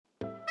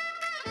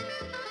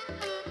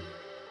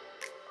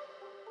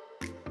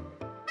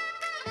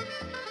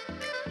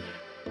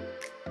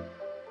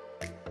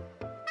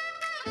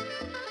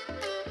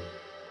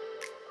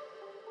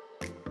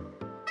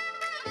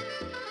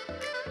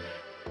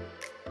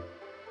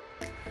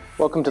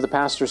Welcome to the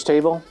Pastor's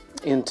Table.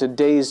 In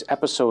today's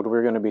episode,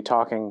 we're going to be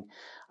talking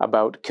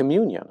about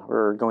communion.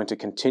 We're going to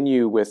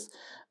continue with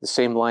the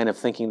same line of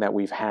thinking that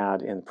we've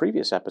had in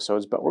previous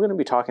episodes, but we're going to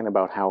be talking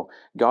about how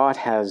God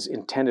has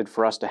intended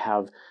for us to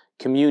have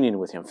communion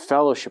with Him,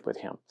 fellowship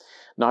with Him,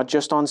 not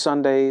just on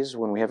Sundays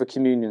when we have a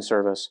communion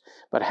service,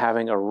 but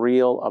having a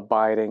real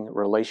abiding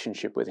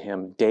relationship with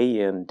Him day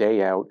in,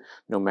 day out,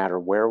 no matter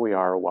where we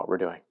are or what we're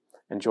doing.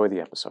 Enjoy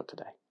the episode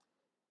today.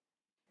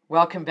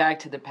 Welcome back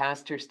to the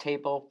Pastor's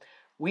Table.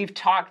 We've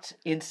talked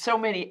in so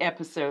many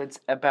episodes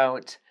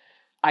about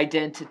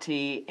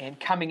identity and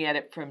coming at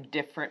it from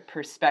different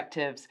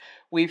perspectives.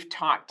 We've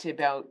talked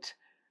about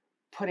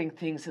putting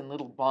things in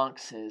little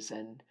boxes,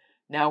 and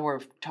now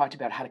we've talked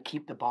about how to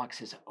keep the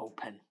boxes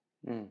open.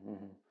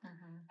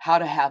 How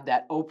to have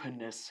that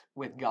openness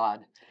with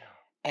God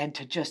and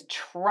to just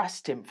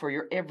trust Him for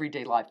your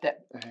everyday life.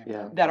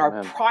 That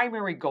our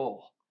primary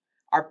goal,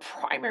 our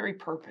primary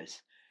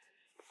purpose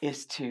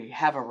is to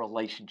have a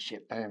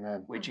relationship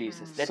with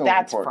Jesus.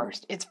 That's important.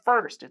 First. It's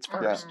first.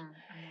 Yeah.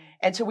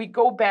 And so we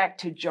go back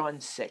to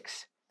John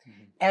 6.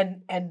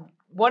 And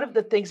one of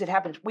the things that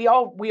happens, we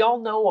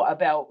all know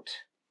about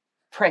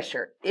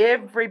pressure.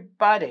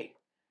 Everybody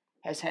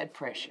has had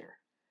pressure.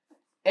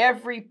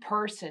 Every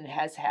person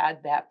has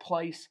had that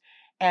place.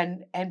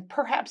 And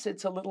perhaps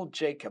it's a little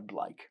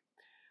Jacob-like,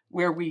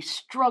 where we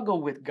struggle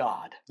with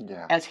God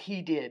as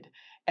he did.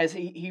 As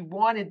he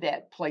wanted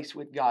that place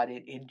with God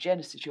in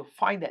Genesis, you'll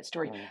find that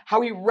story,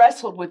 how he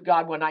wrestled with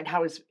God one night,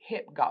 how his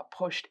hip got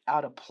pushed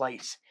out of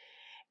place,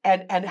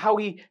 and how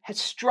he has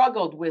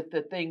struggled with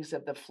the things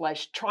of the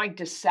flesh, trying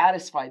to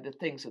satisfy the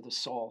things of the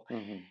soul.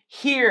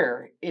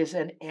 Here is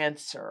an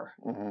answer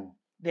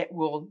that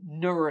will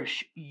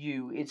nourish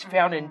you. It's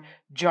found in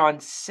John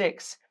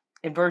 6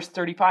 in verse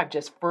 35,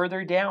 just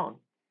further down.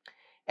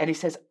 And he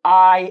says,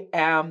 I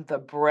am the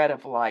bread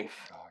of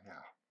life.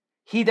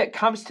 He that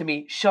comes to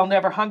me shall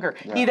never hunger.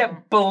 He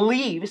that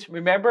believes,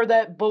 remember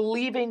that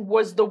believing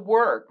was the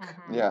work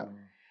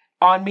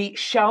on me,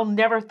 shall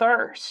never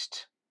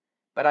thirst.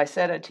 But I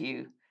said unto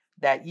you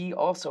that ye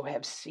also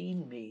have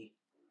seen me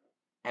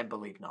and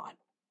believe not.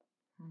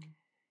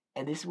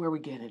 And this is where we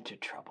get into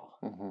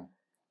trouble.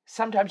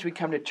 Sometimes we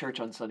come to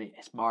church on Sunday.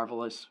 It's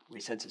marvelous. We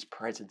sense His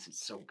presence.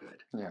 It's so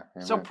good.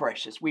 So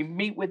precious. We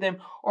meet with Him,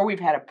 or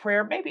we've had a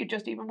prayer, maybe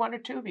just even one or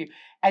two of you.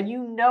 And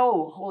you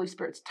know Holy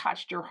Spirit's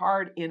touched your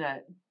heart in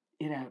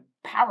a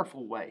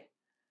powerful way.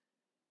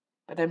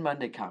 But then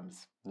Monday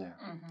comes.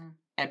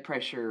 And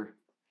pressure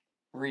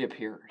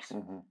reappears.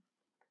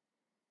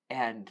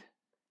 And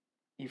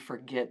you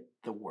forget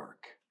the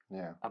work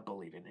of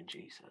believing in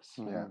Jesus.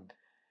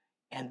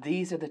 And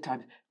these are the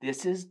times.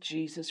 This is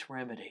Jesus'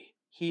 remedy.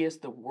 He is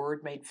the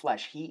Word made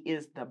flesh. He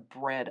is the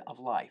bread of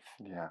life.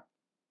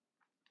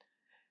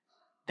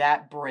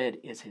 That bread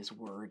is His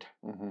Word.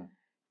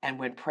 And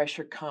when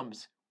pressure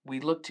comes,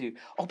 we look to,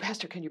 oh,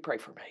 Pastor, can you pray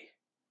for me?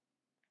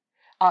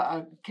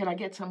 Can I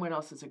get someone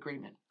else's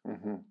agreement?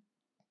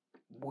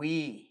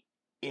 We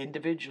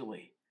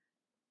individually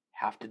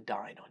have to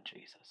dine on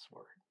Jesus'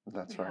 Word.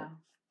 That's right.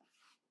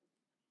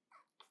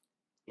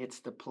 It's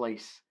the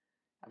place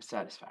of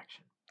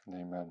satisfaction.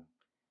 Amen.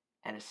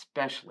 And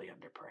especially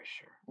under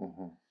pressure.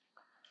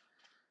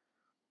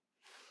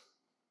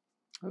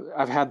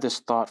 I've had this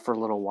thought for a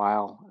little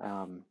while,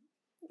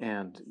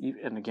 and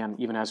again,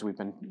 even as we've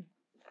been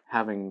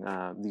having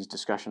these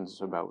discussions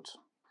about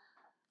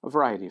a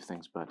variety of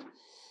things, but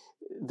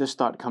this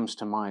thought comes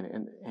to mind,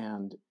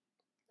 and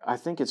I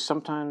think it's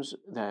sometimes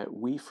that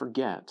we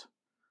forget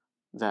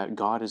that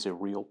God is a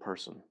real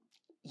person.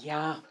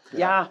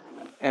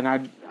 And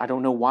I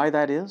don't know why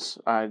that is,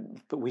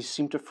 but we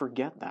seem to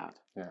forget that.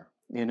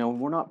 You know,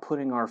 we're not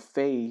putting our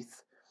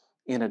faith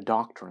in a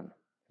doctrine.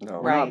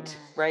 No. Right.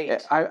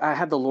 I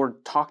had the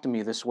Lord talk to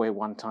me this way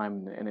one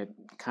time, and it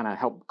kind of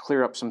helped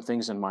clear up some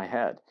things in my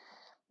head.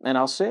 And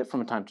I'll say it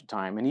from time to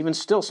time, and even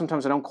still,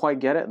 sometimes I don't quite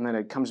get it, and then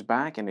it comes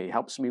back, and He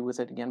helps me with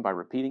it again by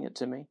repeating it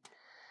to me.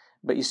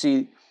 But you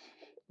see,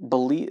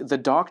 the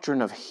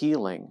doctrine of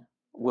healing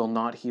will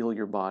not heal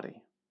your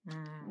body,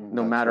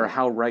 no matter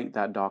how right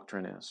that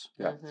doctrine is.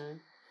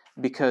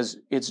 Because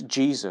it's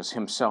Jesus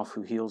Himself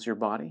who heals your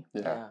body.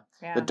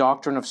 The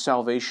doctrine of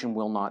salvation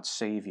will not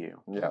save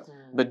you.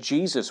 But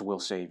Jesus will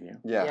save you.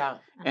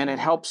 And it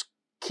helps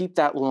keep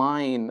that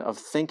line of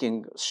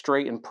thinking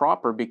straight and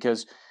proper,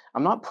 because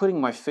I'm not putting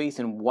my faith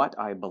in what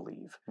I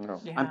believe.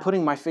 I'm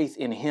putting my faith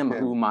in Him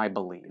whom I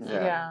believe.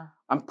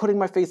 I'm putting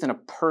my faith in a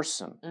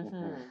person.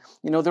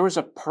 You know, there was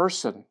a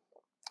person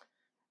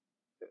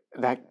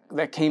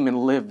that came and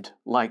lived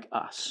like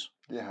us.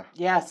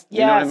 Yes.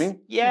 You know what I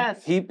mean?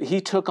 Yes.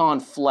 He took on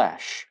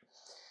flesh.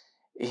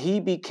 He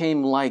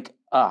became like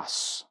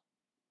us.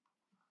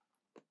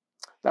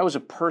 That was a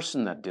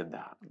person that did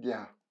that.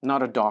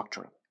 Not a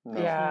doctrine.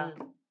 That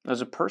was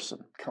a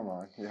person. Come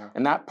on.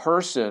 And that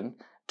person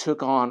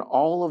took on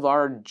all of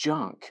our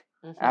junk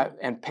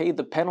and paid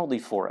the penalty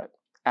for it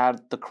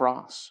at the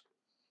cross.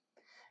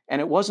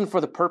 And it wasn't for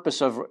the purpose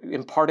of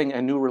imparting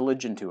a new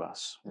religion to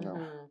us.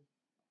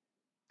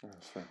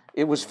 That's right.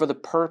 It was for the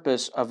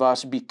purpose of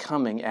us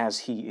becoming as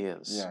he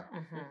is. Yeah.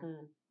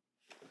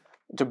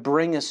 To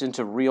bring us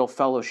into real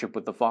fellowship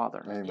with the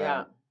Father. Amen.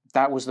 Yeah.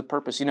 That was the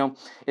purpose. You know,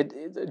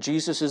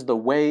 Jesus is the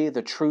way,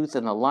 the truth,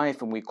 and the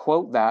life, and we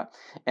quote that,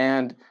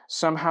 and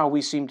somehow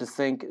we seem to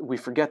think, we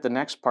forget the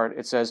next part.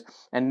 It says,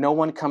 and no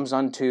one comes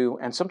unto,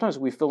 and sometimes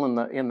we fill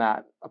in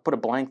that, put a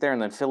blank there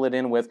and then fill it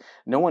in with,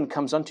 no one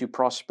comes unto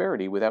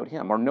prosperity without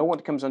him, or no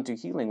one comes unto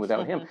healing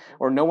without him,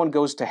 or no one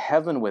goes to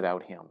heaven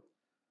without him.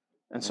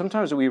 And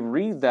sometimes we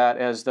read that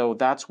as though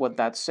that's what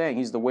that's saying.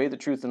 He's the way, the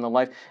truth, and the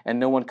life,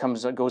 and no one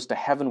goes to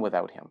heaven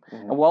without him.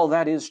 And while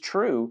that is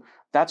true,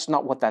 that's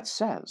not what that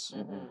says.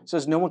 It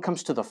says no one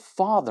comes to the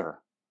Father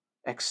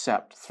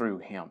except through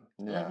him.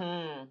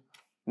 Yeah.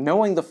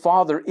 Knowing the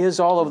Father is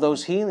all of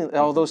those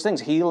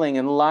things, healing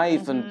and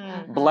life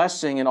and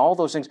blessing and all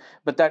those things,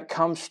 but that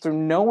comes through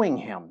knowing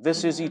him.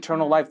 This is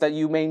eternal life, that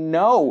you may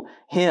know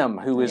him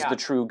who is the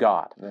true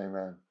God.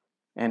 Amen.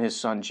 And his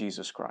Son,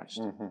 Jesus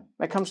Christ.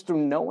 That comes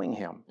through knowing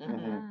him.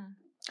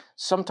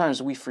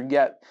 Sometimes we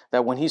forget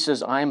that when he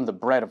says, I am the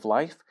bread of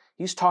life,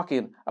 he's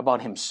talking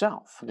about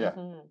himself. Yeah.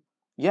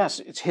 Yes,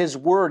 it's his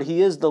word.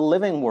 He is the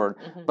living word,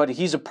 but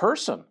he's a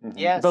person.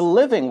 Yes. The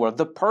living word,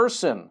 the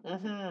person.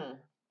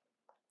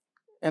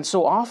 And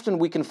so often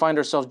we can find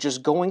ourselves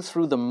just going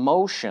through the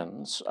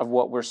motions of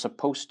what we're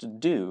supposed to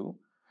do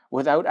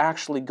without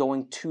actually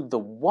going to the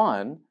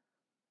one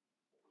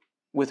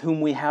with whom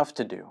we have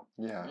to do.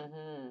 Yeah.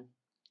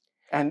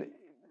 And,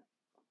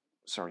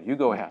 sorry, you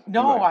go ahead.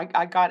 No,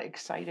 I got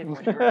excited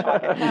when you were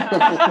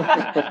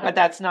talking. But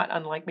that's not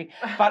unlike me.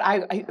 But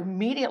I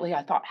immediately,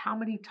 I thought, how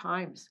many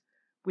times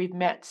we've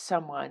met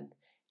someone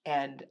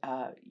and,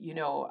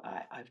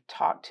 I've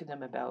talked to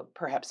them about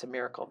perhaps a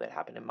miracle that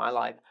happened in my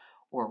life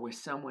or with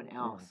someone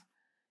else.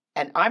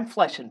 And I'm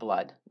flesh and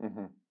blood.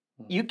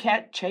 You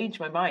can't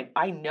change my mind.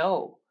 I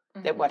know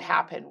that what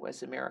happened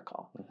was a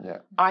miracle. Yeah.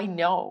 I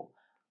know.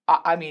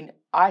 I mean,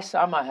 I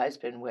saw my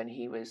husband when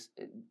he was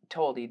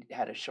told he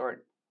had a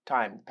short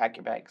time, pack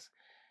your bags.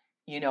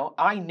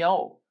 I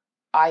know.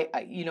 I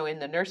in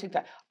the nursing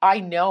time, I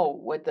know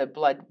what the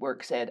blood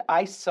work said.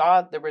 I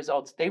saw the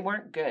results. They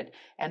weren't good.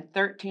 And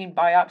 13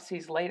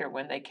 biopsies later,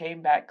 when they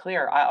came back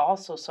clear, I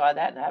also saw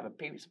that and I have a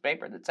piece of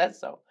paper that says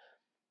so.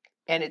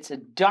 And it's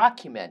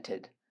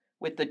documented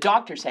with the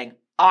doctor saying,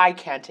 I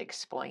can't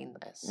explain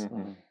this.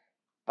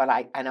 But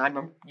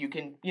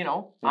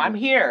I'm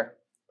here.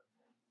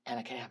 And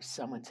I can have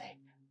someone say,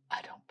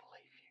 I don't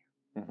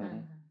believe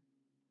you.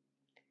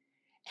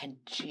 And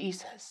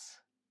Jesus,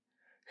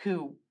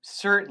 who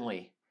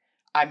certainly,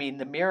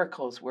 the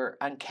miracles were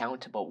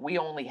uncountable. We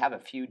only have a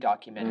few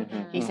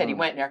documented. He said he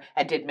went there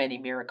and did many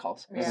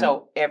miracles. Yeah.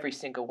 So every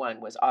single one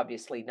was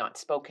obviously not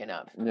spoken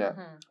of. Yeah.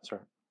 That's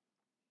right.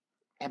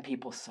 And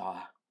people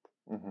saw.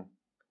 And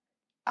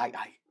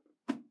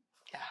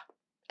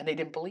they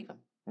didn't believe him.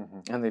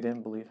 And they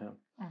didn't believe him.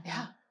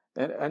 Yeah.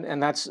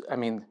 And that's,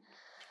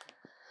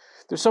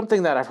 there's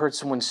something that I've heard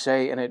someone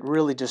say, and it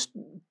really just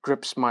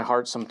grips my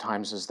heart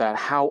sometimes, is that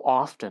how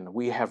often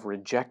we have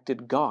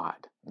rejected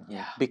God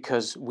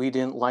because we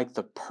didn't like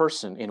the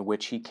person in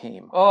which he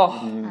came.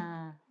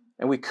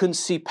 And we couldn't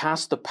see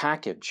past the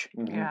package.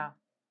 Yeah.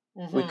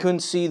 We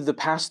couldn't see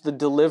past the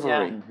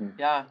delivery.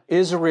 Yeah.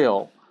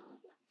 Israel,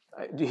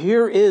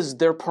 here is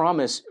their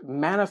promise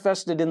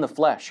manifested in the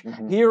flesh.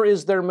 Here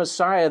is their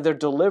Messiah, their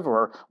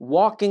deliverer,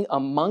 walking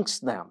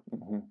amongst them.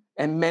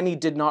 And many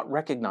did not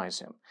recognize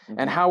him.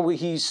 And how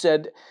he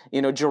said,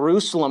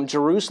 Jerusalem,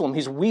 Jerusalem,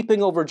 he's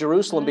weeping over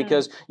Jerusalem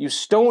because you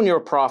stone your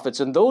prophets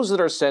and those that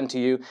are sent to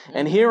you.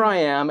 And here I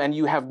am, and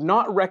you have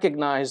not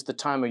recognized the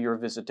time of your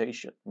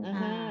visitation.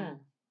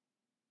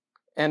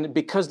 And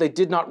because they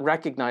did not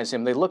recognize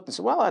him, they looked and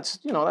said, well,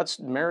 that's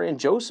Mary and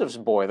Joseph's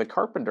boy, the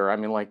carpenter.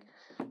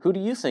 Who do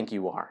you think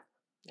you are?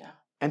 Yeah.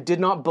 And did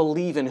not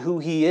believe in who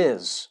he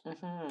is.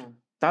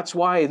 That's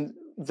why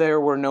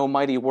there were no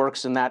mighty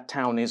works in that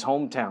town, his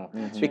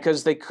hometown,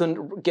 because they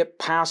couldn't get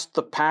past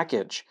the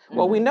package.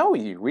 Well, we know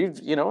you.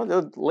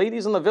 The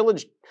ladies in the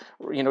village,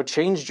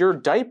 changed your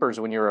diapers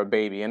when you were a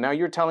baby, and now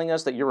you're telling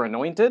us that you're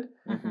anointed?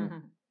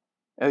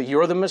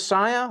 You're the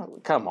Messiah?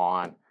 Come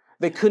on.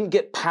 They couldn't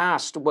get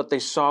past what they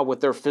saw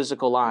with their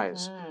physical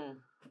eyes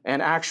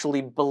and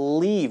actually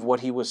believe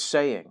what he was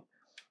saying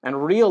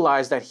and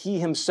realize that he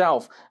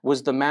himself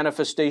was the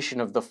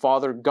manifestation of the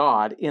Father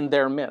God in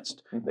their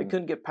midst. They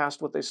couldn't get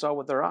past what they saw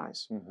with their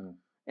eyes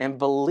and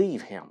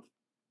believe him.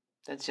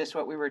 That's just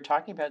what we were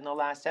talking about in the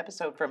last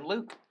episode from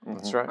Luke.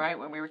 That's right. Right,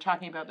 when we were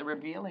talking about the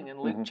revealing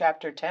in Luke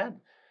chapter 10.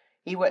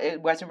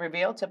 It wasn't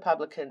revealed to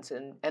publicans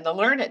and the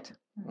learned.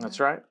 That's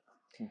right.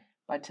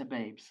 But to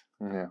babes.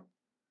 Yeah.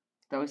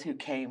 Those who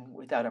came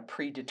without a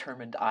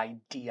predetermined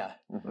idea.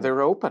 They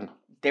were open.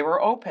 They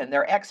were open.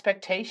 Their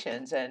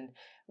expectations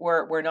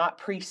were not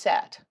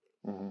preset.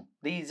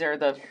 These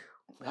are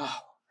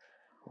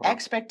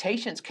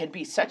expectations can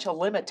be such a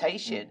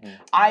limitation.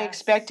 I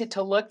expect it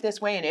to look this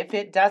way, and if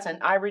it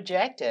doesn't, I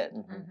reject it.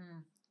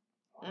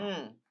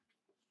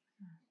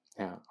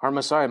 Yeah. Our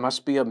Messiah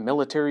must be a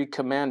military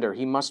commander.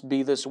 He must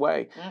be this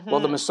way. Well,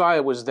 the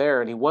Messiah was there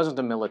and he wasn't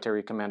a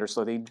military commander,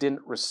 so they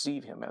didn't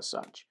receive him as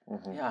such.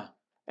 Yeah.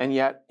 And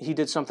yet he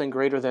did something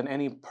greater than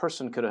any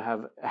person could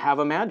have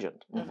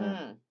imagined.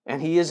 Mm-hmm.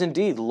 And he is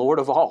indeed Lord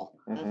of all.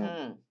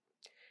 Mm-hmm.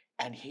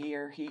 And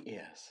here he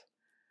is,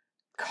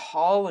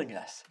 calling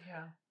us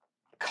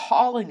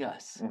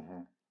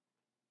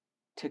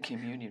to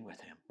communion with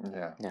him.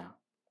 Yeah. Yeah.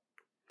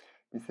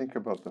 You think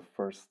about the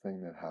first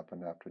thing that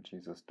happened after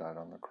Jesus died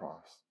on the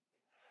cross.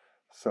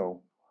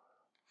 So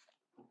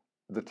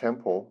the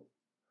temple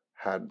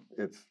had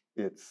its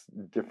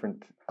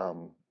different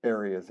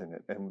areas in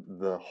it, and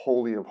the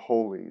Holy of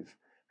Holies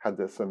had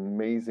this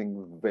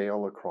amazing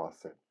veil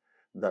across it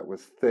that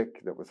was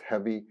thick, that was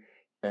heavy,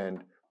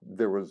 and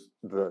there was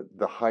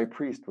the high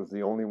priest was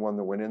the only one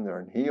that went in there,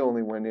 and he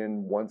only went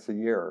in once a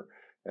year.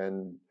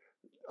 And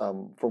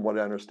from what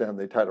I understand,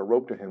 they tied a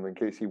rope to him in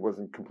case he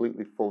wasn't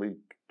completely, fully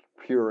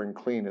pure and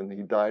clean, and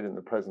he died in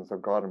the presence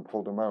of God and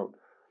pulled him out.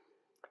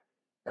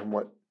 And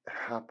what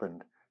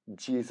happened?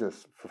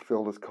 Jesus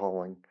fulfilled his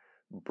calling,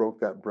 broke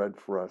that bread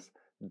for us,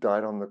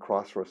 died on the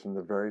cross for us, and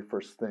the very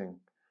first thing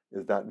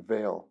is that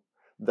veil,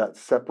 that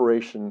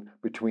separation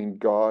between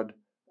God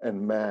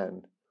and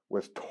man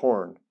was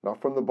torn,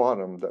 not from the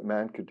bottom that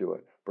man could do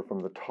it, but from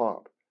the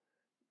top.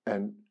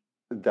 And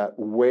that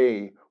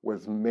way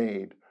was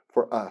made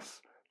for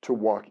us to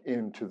walk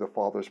into the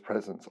Father's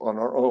presence on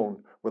our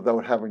own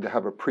without having to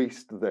have a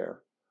priest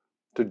there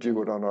to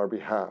do it on our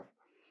behalf.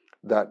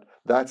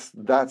 That's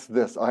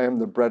this. I am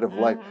the bread of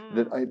life.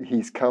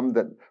 He's come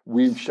that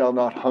we shall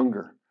not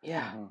hunger.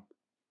 Yeah.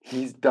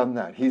 He's done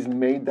that. He's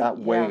made that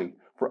way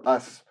for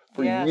us,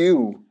 for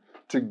you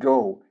to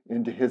go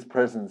into his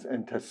presence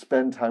and to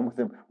spend time with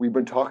him. We've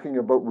been talking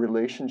about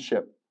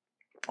relationship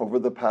over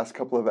the past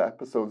couple of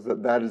episodes,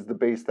 that is the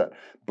base, that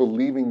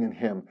believing in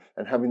him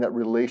and having that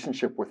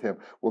relationship with him.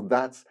 Well,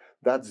 that's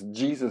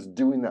Jesus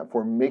doing that,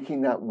 for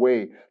making that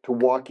way to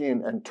walk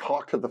in and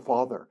talk to the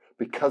Father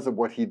because of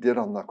what he did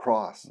on the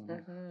cross.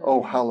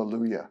 Oh,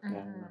 hallelujah.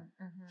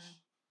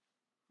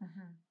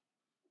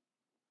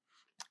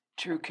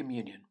 True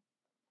communion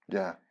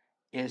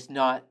is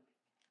not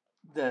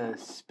the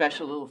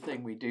special little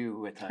thing we do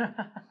with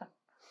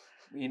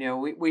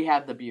we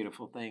have the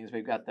beautiful things.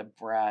 We've got the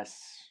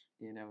brass,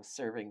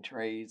 serving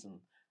trays and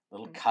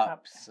little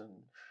cups and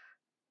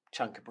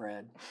chunk of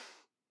bread.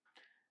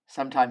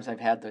 Sometimes I've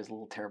had those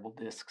little terrible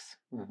discs.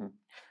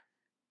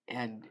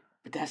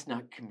 But that's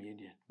not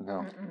communion.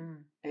 No.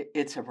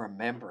 It's a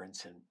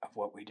remembrance of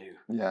what we do.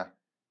 Yeah.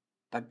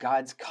 But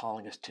God's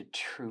calling us to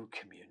true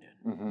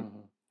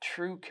communion.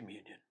 True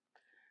communion.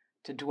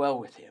 To dwell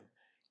with him.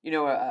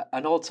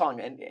 An old song,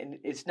 and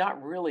it's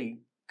not really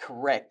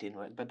correct in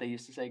it, but they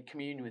used to say,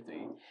 "Commune with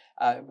me,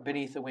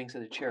 beneath the wings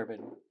of the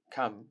cherubim,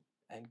 come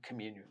and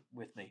commune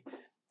with me."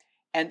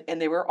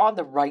 And they were on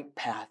the right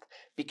path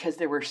because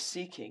they were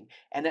seeking.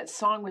 And that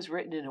song was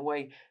written in a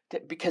way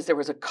that because there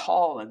was a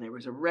call, and there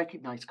was a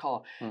recognized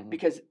call,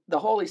 because the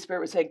Holy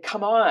Spirit was saying,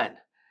 come on,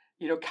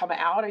 come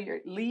out of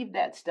leave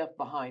that stuff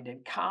behind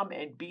and come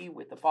and be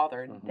with the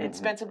Father and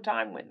spend some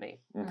time with me.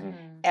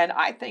 And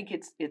I think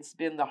it's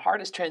been the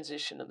hardest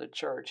transition of the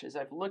church, as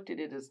I've looked at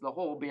it as the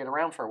whole being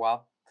around for a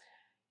while.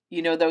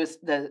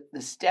 The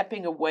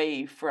stepping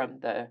away from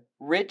the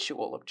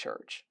ritual of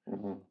church,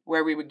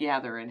 where we would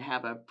gather and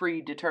have a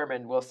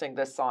predetermined, we'll sing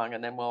this song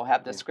and then we'll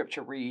have the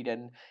scripture read.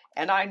 And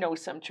I know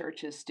some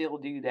churches still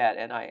do that,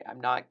 and I'm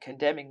not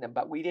condemning them,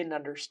 but we didn't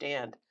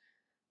understand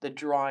the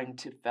drawing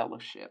to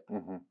fellowship.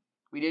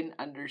 We didn't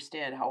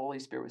understand how Holy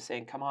Spirit was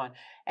saying, come on.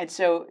 And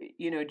so,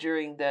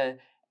 during the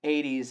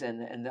 80s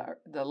and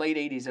the late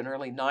 80s and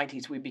early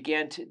 90s, we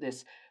began to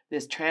this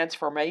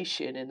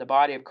transformation in the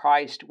body of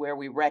Christ, where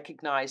we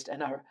recognized,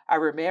 and I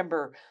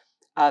remember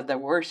the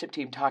worship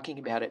team talking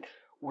about it,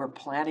 we're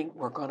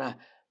going to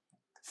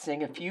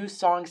sing a few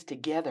songs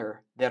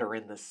together that are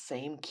in the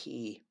same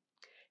key,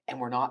 and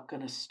we're not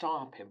going to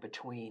stop in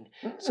between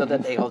so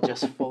that they'll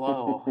just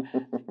flow.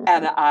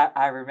 And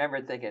I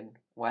remember thinking,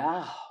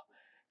 wow,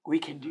 we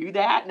can do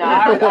that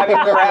now. We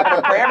were having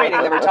a prayer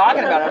meeting that we're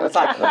talking about it. I was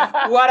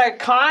like, what a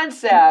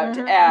concept.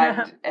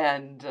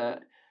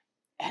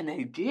 And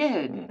they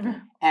did,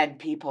 and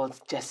people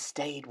just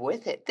stayed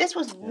with it. This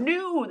was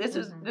new. This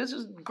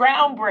was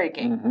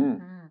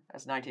groundbreaking.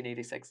 That's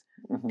 1986,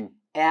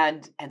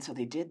 and so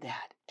they did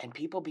that, and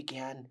people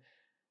began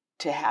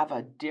to have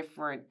a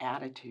different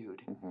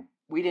attitude.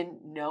 We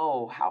didn't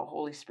know how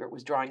Holy Spirit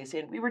was drawing us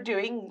in. We were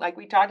doing, like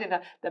we talked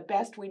about, the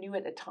best we knew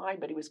at the time.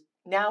 But it was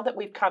now that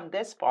we've come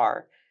this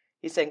far,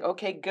 he's saying,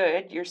 "Okay,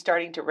 good. You're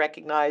starting to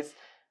recognize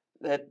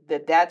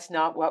that's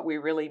not what we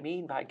really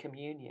mean by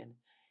communion."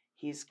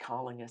 He's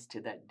calling us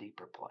to that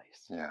deeper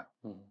place. Yeah.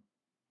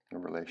 A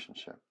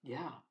relationship.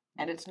 Yeah.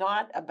 And it's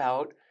not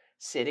about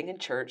sitting in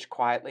church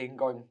quietly and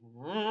going,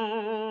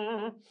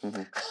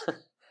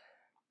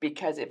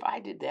 because if I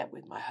did that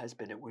with my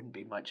husband, it wouldn't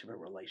be much of a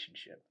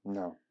relationship.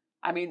 No.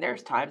 I mean,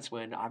 there's times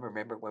when I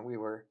remember when we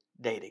were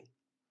dating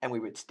and we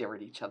would stare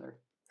at each other.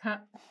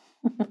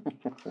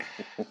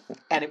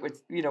 And it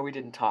was, we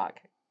didn't talk.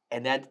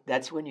 And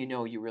that's when you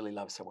know you really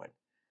love someone,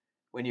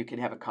 when you can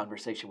have a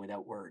conversation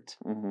without words.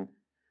 Mhm.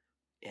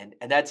 And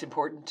that's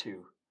important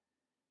too.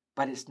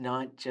 But it's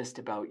not just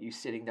about you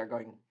sitting there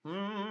going,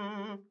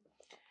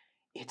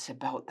 It's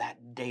about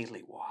that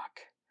daily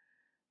walk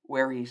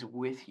where he's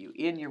with you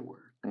in your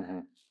work,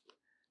 Mhm.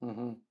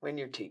 Mhm. when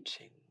you're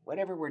teaching,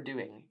 whatever we're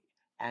doing.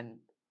 And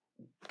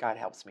God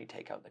helps me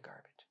take out the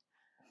garbage.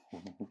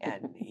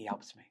 And he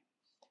helps me.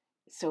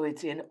 So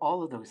it's in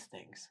all of those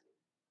things.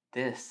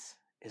 This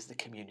is the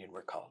communion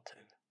we're called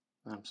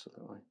to.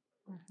 Absolutely.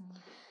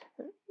 Mhm.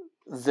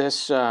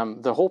 This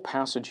the whole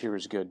passage here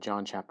is good,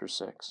 John chapter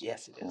 6.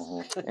 Yes, it is.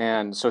 Mhm.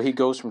 And so he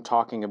goes from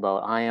talking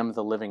about I am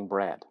the living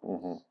bread.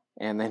 Mhm.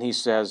 And then he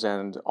says,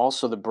 and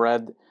also the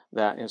bread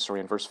that,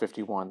 in verse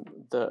 51,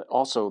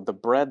 also the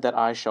bread that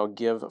I shall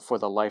give for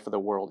the life of the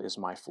world is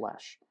my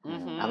flesh.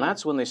 Mhm. And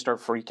that's when they start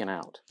freaking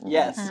out.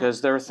 Yes. Mhm.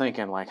 Because they're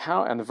thinking like,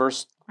 how, and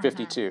verse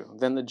 52,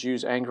 then the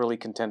Jews angrily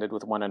contended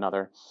with one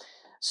another,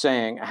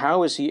 saying,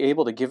 how is he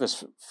able to give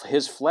us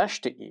his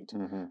flesh to eat?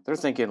 Mhm. They're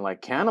thinking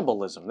like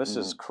cannibalism. This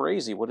is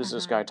crazy. What is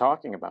this guy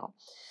talking about?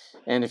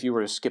 And if you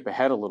were to skip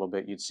ahead a little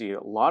bit, you'd see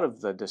a lot of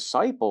the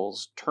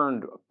disciples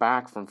turned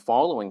back from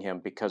following him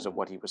because of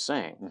what he was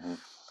saying. Mhm.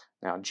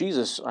 Now,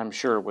 Jesus, I'm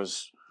sure,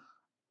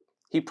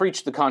 he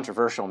preached the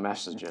controversial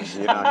messages.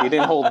 He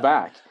didn't hold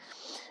back.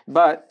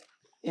 But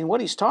in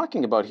what he's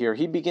talking about here,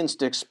 he begins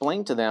to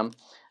explain to them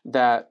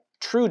that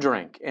true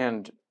drink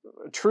and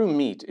true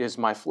meat is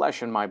my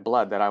flesh and my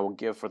blood that I will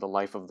give for the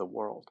life of the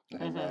world.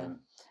 Amen.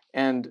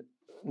 And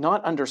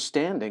not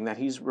understanding that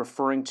he's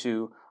referring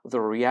to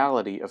the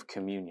reality of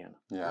communion.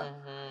 Yeah.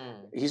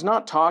 Mhm. He's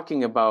not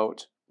talking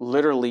about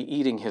literally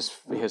eating his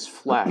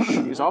flesh.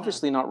 He's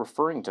obviously not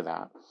referring to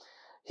that.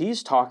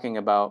 He's talking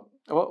about,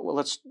 well,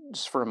 let's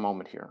just for a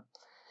moment here.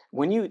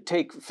 When you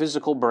take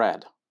physical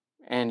bread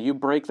and you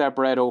break that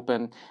bread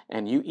open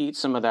and you eat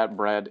some of that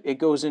bread, it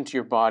goes into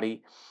your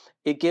body.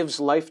 It gives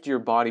life to your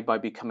body by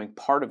becoming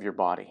part of your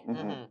body,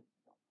 Mhm.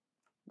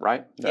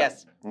 right?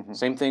 Yes. Mhm.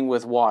 Same thing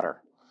with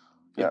water.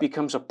 It Yeah.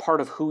 becomes a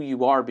part of who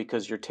you are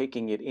because you're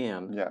taking it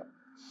in. Yeah.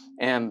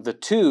 And the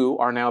two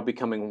are now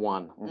becoming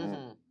one. Mhm.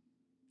 Mhm.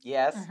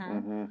 Yes.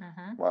 Mhm.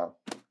 Mhm. Wow.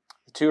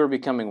 The two are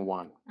becoming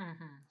one.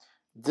 Mhm.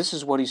 This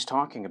is what he's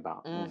talking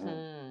about.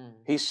 Mhm.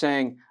 He's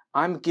saying,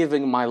 I'm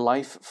giving my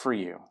life for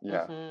you.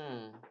 Yeah.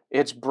 Mhm.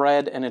 It's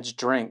bread and it's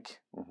drink.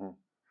 Mhm.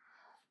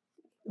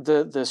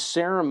 The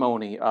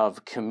ceremony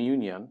of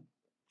communion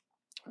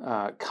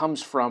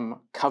comes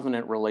from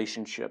covenant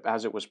relationship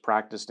as it was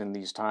practiced in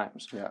these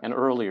times Yeah. and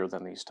earlier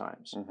than these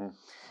times. Mhm.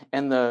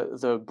 And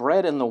the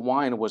bread and the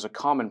wine was a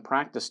common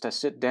practice to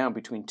sit down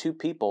between two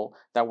people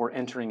that were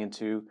entering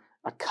into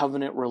a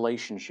covenant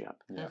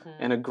relationship, Yeah.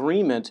 an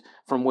agreement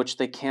from which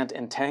they can't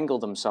entangle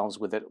themselves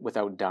with it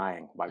without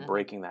dying by Mhm.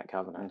 breaking that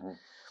covenant. Mhm.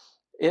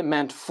 It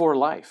meant for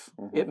life.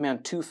 Mhm. It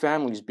meant two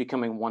families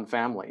becoming one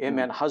family. It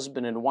meant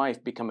husband and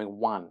wife becoming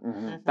one.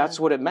 Mhm. That's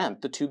what it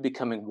meant, the two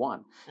becoming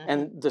one.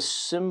 And the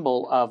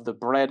symbol of the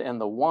bread and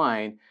the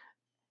wine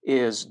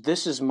is,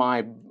 this is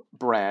my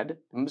bread,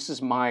 this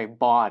is my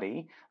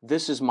body,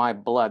 this is my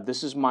blood,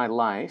 this is my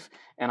life,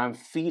 and I'm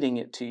feeding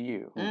it to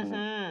you.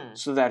 Mhm.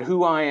 So that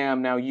who I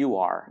am, now you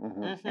are.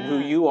 Mhm. And who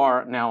you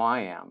are, now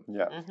I am.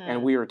 Yeah.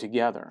 And we are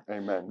together.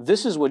 Amen.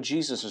 This is what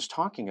Jesus is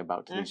talking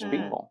about to these Mhm.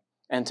 people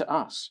and to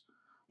us.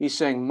 He's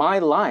saying, my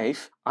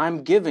life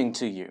I'm giving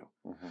to you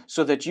Mhm.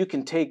 so that you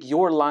can take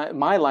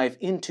my life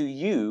into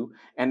you,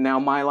 and now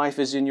my life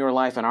is in your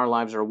life and our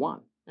lives are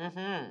one.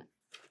 Mhm.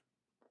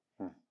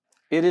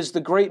 It is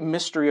the great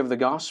mystery of the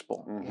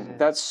gospel Mhm.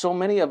 that so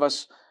many of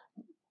us,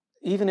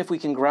 even if we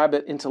can grab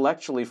it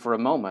intellectually for a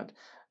moment,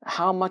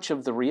 how much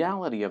of the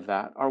reality of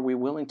that are we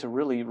willing to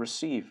really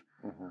receive?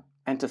 Mhm.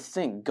 And to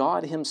think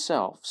God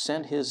himself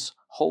sent his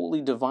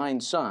holy divine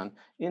Son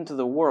into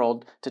the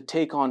world to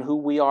take on who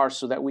we are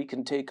so that we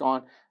can take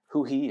on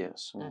who he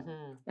is.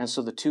 Mhm. And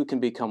so the two can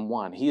become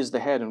one. He is the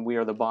head and we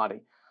are the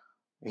body.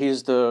 He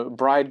is the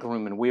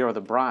bridegroom and we are the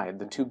bride.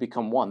 The two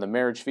become one, the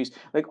marriage feast.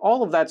 Like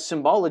all of that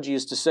symbology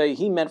is to say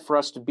he meant for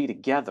us to be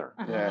together.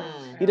 Yeah.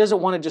 Mhm. He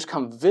doesn't want to just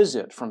come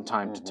visit from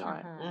time to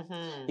time.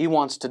 Mhm. He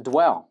wants to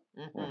dwell.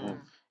 Mhm.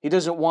 He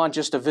doesn't want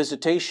just a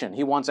visitation.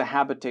 He wants a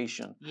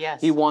habitation.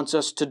 Yes. He wants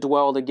us to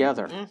dwell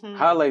together. Mhm.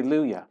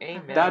 Hallelujah.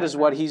 Amen. That is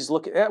what he's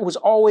looking. That was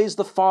always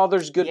the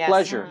Father's good Yes.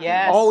 pleasure.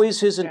 Yes. Always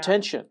his Yeah.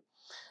 intention.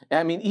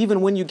 I mean,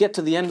 even when you get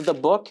to the end of the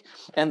book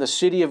and the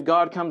city of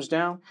God comes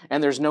down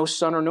and there's no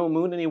sun or no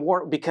moon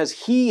anymore,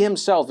 because he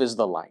himself is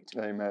the light.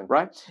 Amen.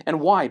 Right?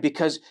 And why?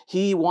 Because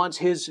he wants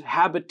his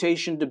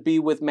habitation to be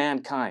with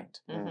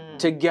mankind Mhm.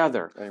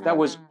 together. Amen. That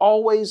was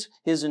always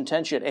his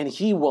intention, and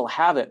he will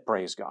have it,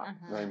 praise God.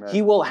 Amen.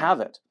 He will have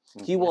it.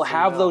 He will Yes, he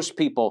have will. those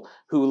people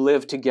who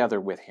live together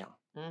with him.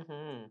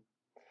 Mhm.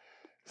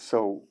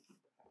 So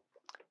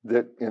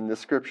that in the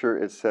scripture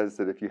it says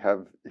that if you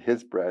have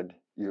his bread,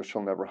 you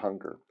shall never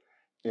hunger.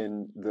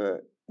 In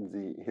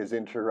his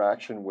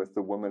interaction with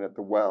the woman at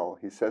the well,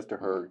 he says to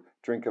her,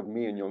 "Drink of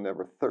me, and you'll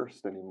never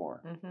thirst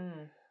anymore."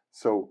 Mhm.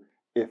 So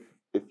if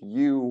if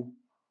you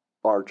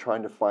are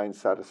trying to find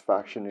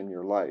satisfaction in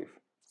your life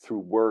through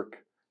work,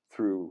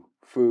 through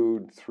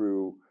food,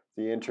 through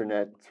the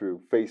internet,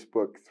 through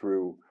Facebook,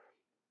 through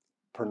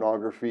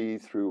pornography,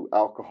 through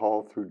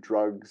alcohol, through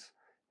drugs,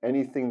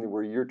 anything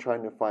where you're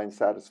trying to find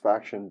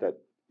satisfaction that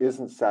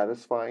isn't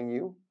satisfying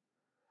you,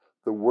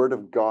 the Word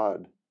of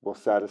God will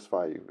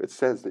satisfy you. It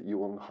says that you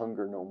will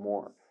hunger no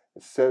more.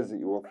 It says that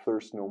you will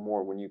thirst no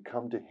more when you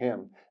come to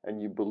Him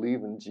and you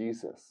believe in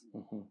Jesus.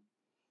 Mhm.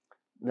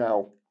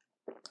 Now,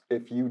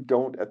 if you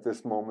don't at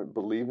this moment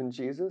believe in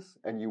Jesus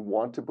and you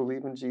want to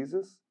believe in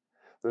Jesus,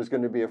 there's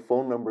going to be a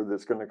phone number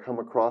that's going to come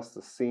across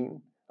the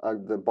scene,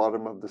 the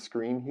bottom of the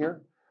screen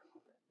here,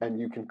 and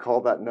you can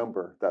call that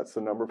number. That's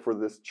the number for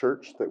this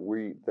church that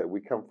we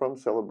come from,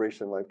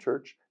 Celebration Life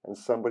Church, and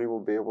somebody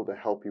will be able to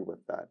help you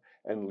with that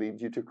and lead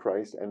you to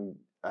Christ and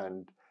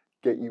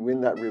get you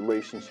in that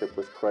relationship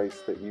with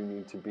Christ that you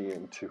need to be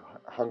in, to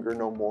hunger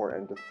no more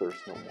and to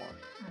thirst no more.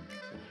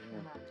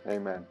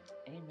 Amen.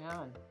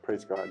 Amen.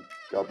 Praise God.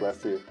 God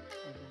bless you.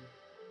 Amen.